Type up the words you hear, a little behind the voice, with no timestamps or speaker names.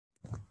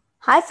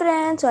Hi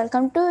friends,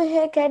 welcome to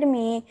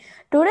Academy.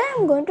 Today I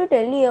am going to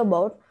tell you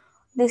about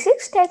the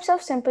 6 types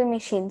of simple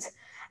machines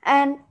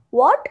and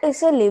what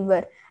is a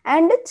lever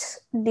and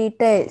its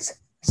details.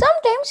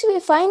 Sometimes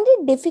we find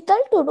it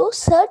difficult to do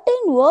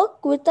certain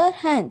work with our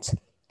hands.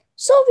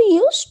 So we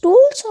use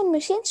tools or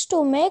machines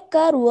to make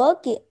our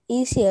work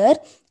easier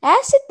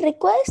as it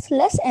requires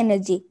less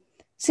energy.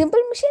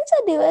 Simple machines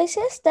are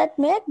devices that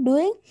make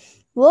doing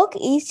work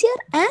easier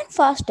and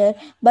faster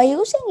by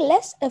using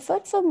less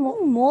effort for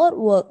more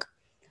work.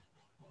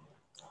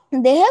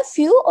 They have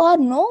few or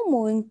no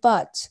moving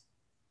parts.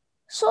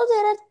 So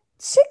there are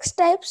 6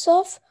 types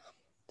of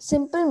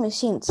simple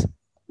machines.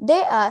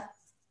 They are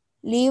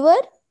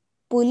lever,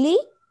 pulley,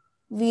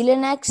 wheel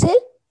and axle,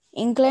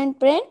 inclined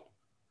plane,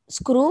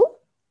 screw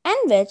and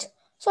wedge.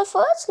 So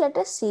first let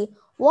us see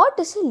what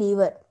is a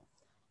lever.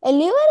 A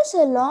lever is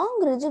a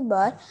long rigid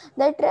bar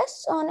that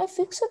rests on a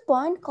fixed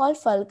point called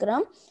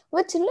fulcrum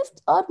which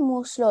lifts or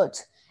moves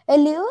loads. A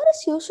lever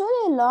is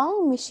usually a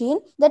long machine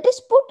that is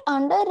put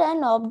under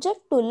an object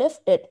to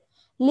lift it.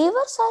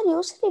 Levers are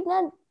used in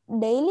our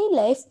daily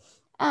life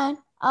and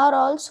are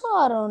also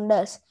around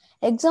us.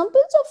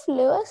 Examples of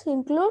levers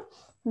include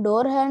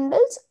door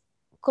handles,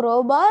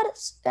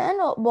 crowbars, and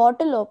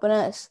bottle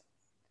openers.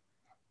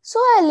 So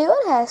a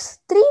lever has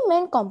 3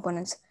 main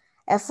components: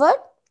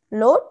 effort,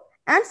 load,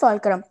 and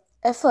fulcrum.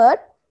 Effort,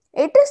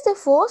 it is the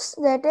force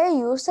that a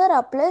user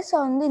applies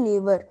on the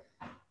lever.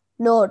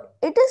 Load,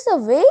 it is the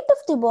weight of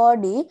the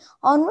body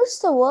on which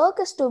the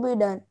work is to be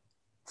done.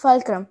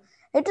 Fulcrum,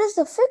 it is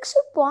the fixed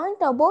point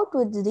about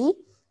which the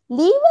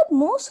lever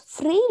moves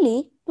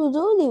freely to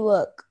do the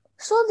work.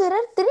 So there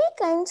are 3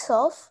 kinds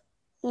of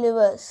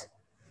levers: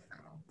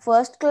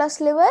 first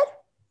class lever,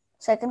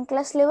 second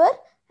class lever,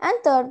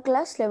 and third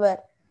class lever.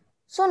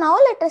 So now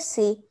let us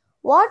see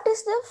what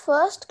is the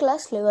first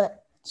class lever.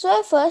 So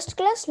a first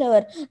class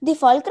lever, the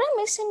fulcrum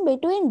is in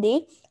between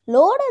the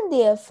load and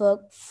the effort.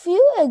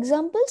 Few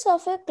examples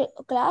of a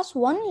class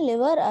 1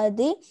 lever are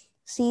the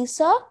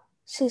seesaw,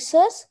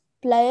 scissors,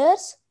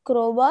 pliers,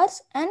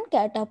 crowbars and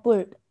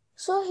catapult.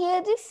 So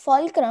here the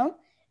fulcrum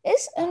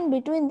is in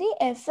between the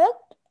effort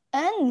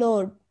and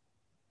load.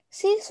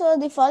 See, so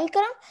the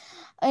fulcrum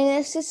in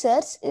a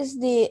scissors is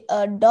the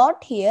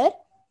dot here.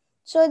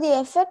 So the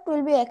effect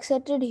will be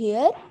exerted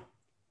here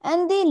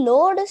and the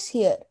load is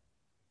here.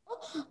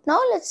 Now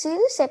let's see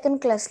the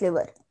second class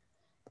lever.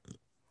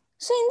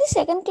 So in the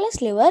second class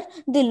lever,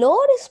 the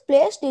load is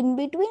placed in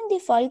between the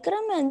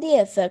fulcrum and the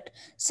effect.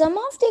 Some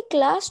of the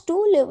class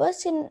 2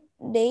 levers in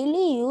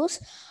daily use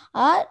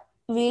are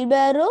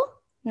wheelbarrow,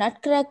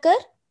 nutcracker,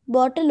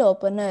 bottle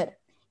opener.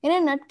 In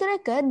a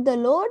nutcracker, the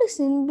load is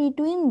in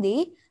between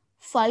the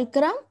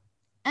fulcrum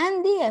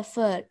and the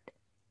effort.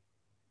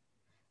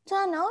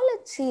 So now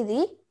let's see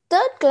the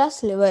third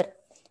class lever.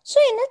 So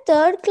in a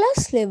third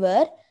class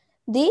lever,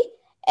 the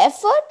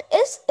effort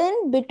is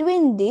in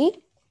between the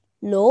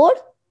load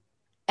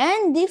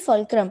and the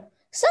fulcrum.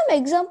 Some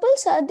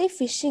examples are the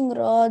fishing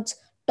rods,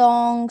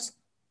 tongs,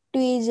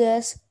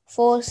 tweezers,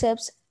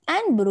 forceps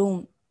and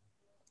broom.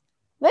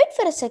 Wait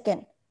for a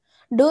second.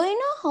 Do you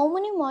know how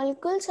many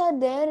molecules are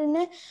there in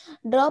a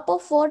drop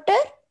of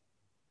water?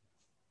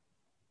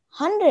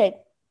 100,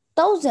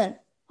 1000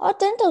 or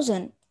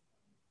 10,000?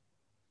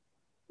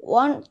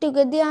 Want to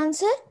get the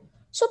answer?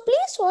 So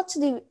please watch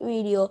the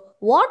video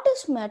what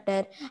is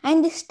matter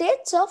and the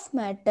states of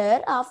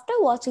matter after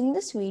watching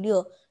this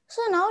video.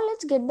 So now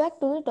let's get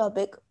back to the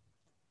topic.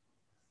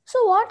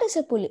 So what is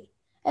a pulley?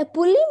 A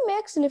pulley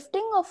makes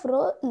lifting of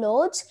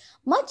loads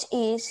much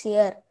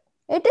easier.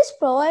 It is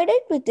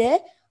provided with a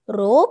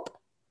rope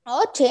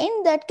or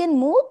chain that can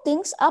move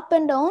things up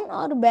and down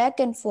or back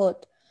and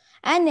forth.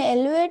 An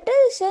elevator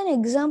is an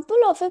example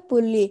of a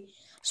pulley.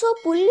 So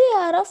pulley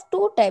are of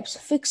 2 types,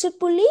 fixed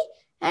pulley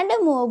and a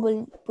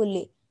movable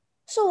pulley.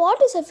 So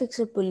what is a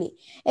fixed pulley?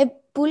 A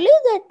pulley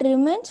that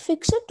remains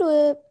fixed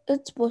to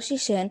its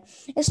position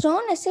is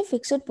known as a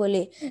fixed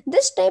pulley.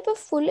 This type of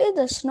pulley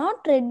does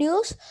not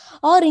reduce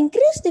or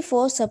increase the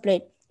force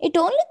applied. It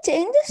only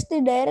changes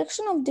the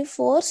direction of the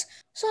force.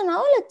 So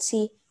now let's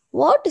see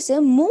what is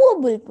a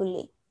movable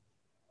pulley.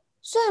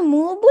 So a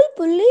movable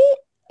pulley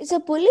is a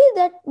pulley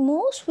that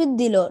moves with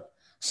the load.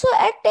 So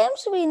at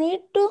times we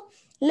need to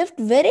lift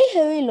very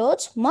heavy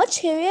loads,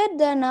 much heavier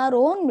than our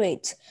own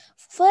weights.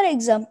 For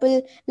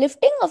example,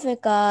 lifting of a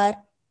car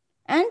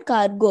and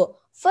cargo.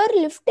 For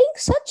lifting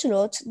such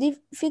loads, the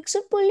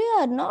fixed pulley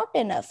are not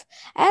enough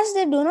as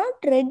they do not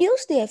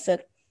reduce the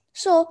effect.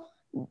 So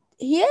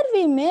here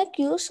we make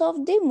use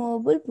of the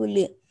movable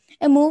pulley.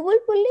 A movable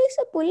pulley is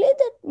a pulley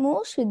that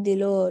moves with the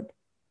load.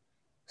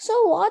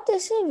 So what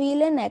is a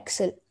wheel and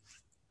axle?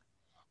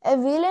 A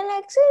wheel and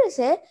axle is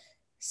a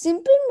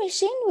simple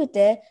machine with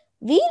a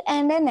wheel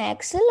and an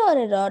axle or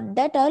a rod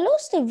that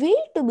allows the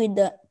wheel to be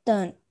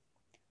turned.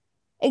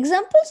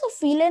 Examples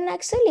of wheel and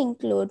axle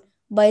include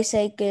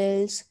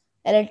bicycles,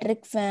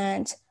 electric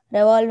fans,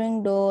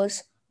 revolving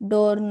doors,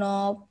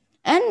 doorknob,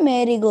 and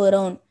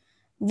merry-go-round.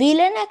 Wheel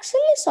and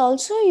axle is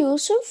also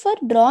used for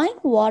drawing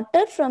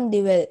water from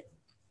the well.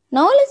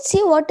 Now let's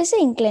see what is an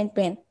inclined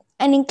plane.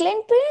 An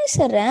inclined plane is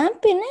a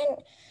ramp in an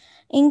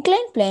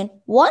inclined plane.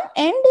 One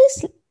end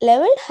is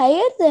leveled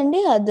higher than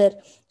the other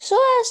so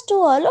as to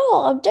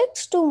allow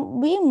objects to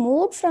be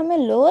moved from a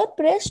lower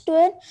place to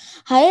a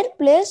higher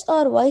place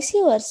or vice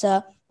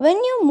versa. When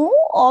you move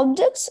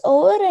objects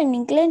over an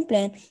inclined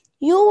plane,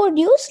 you would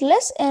use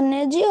less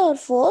energy or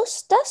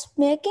force, thus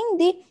making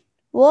the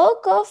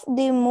work of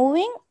the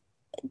moving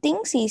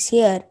things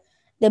easier.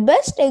 The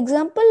best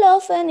example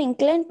of an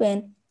inclined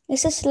plane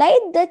is a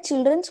slide that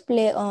children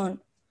play on.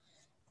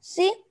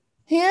 See,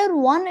 here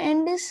one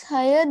end is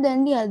higher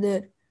than the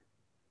other.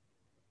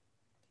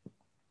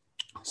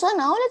 So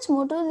now let's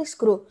move to the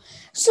screw.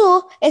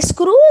 So a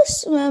screw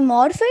is a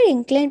modified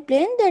inclined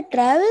plane that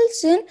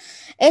travels in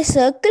a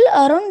circle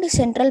around the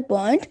central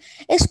point.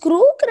 A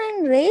screw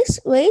can raise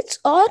weights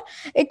or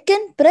it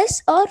can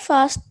press or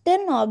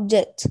fasten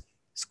objects.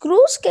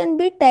 Screws can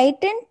be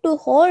tightened to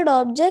hold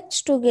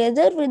objects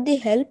together with the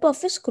help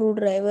of a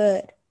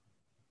screwdriver.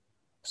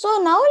 So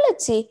now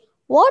let's see,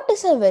 what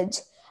is a wedge?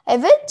 A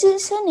wedge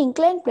is an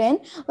inclined plane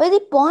where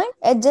the point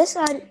edges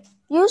are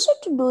used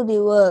to do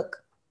the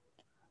work.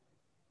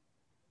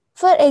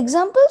 For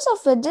examples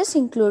of wedges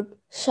include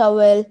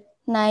shovel,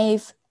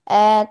 knife,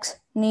 axe,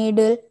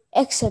 needle,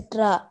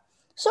 etc.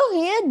 So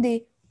here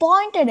the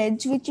pointed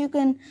edge, which you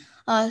can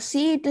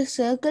see it is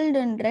circled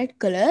in red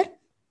color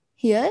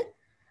here.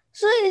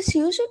 So it is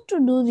used to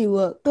do the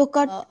work, to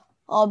cut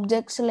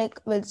objects like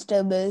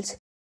vegetables.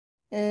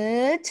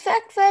 It's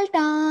fact file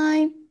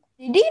time.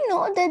 Did you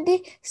know that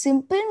the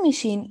simple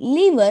machine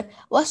lever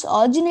was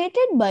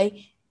originated by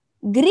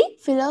Greek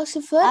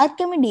philosopher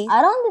Archimedes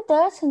around the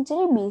 3rd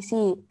century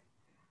BC?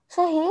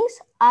 So he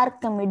is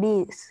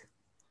Archimedes.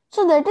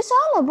 So that is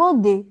all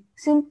about the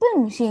simple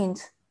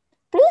machines.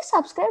 Please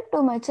subscribe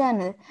to my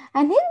channel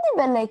and hit the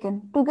bell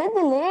icon to get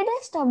the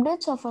latest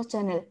updates of our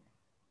channel.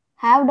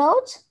 Have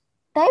doubts?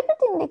 Type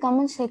it in the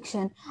comment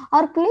section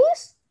or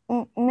please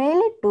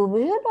mail it to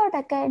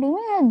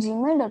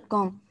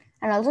bihu.academy@gmail.com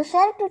and also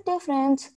share it with your friends.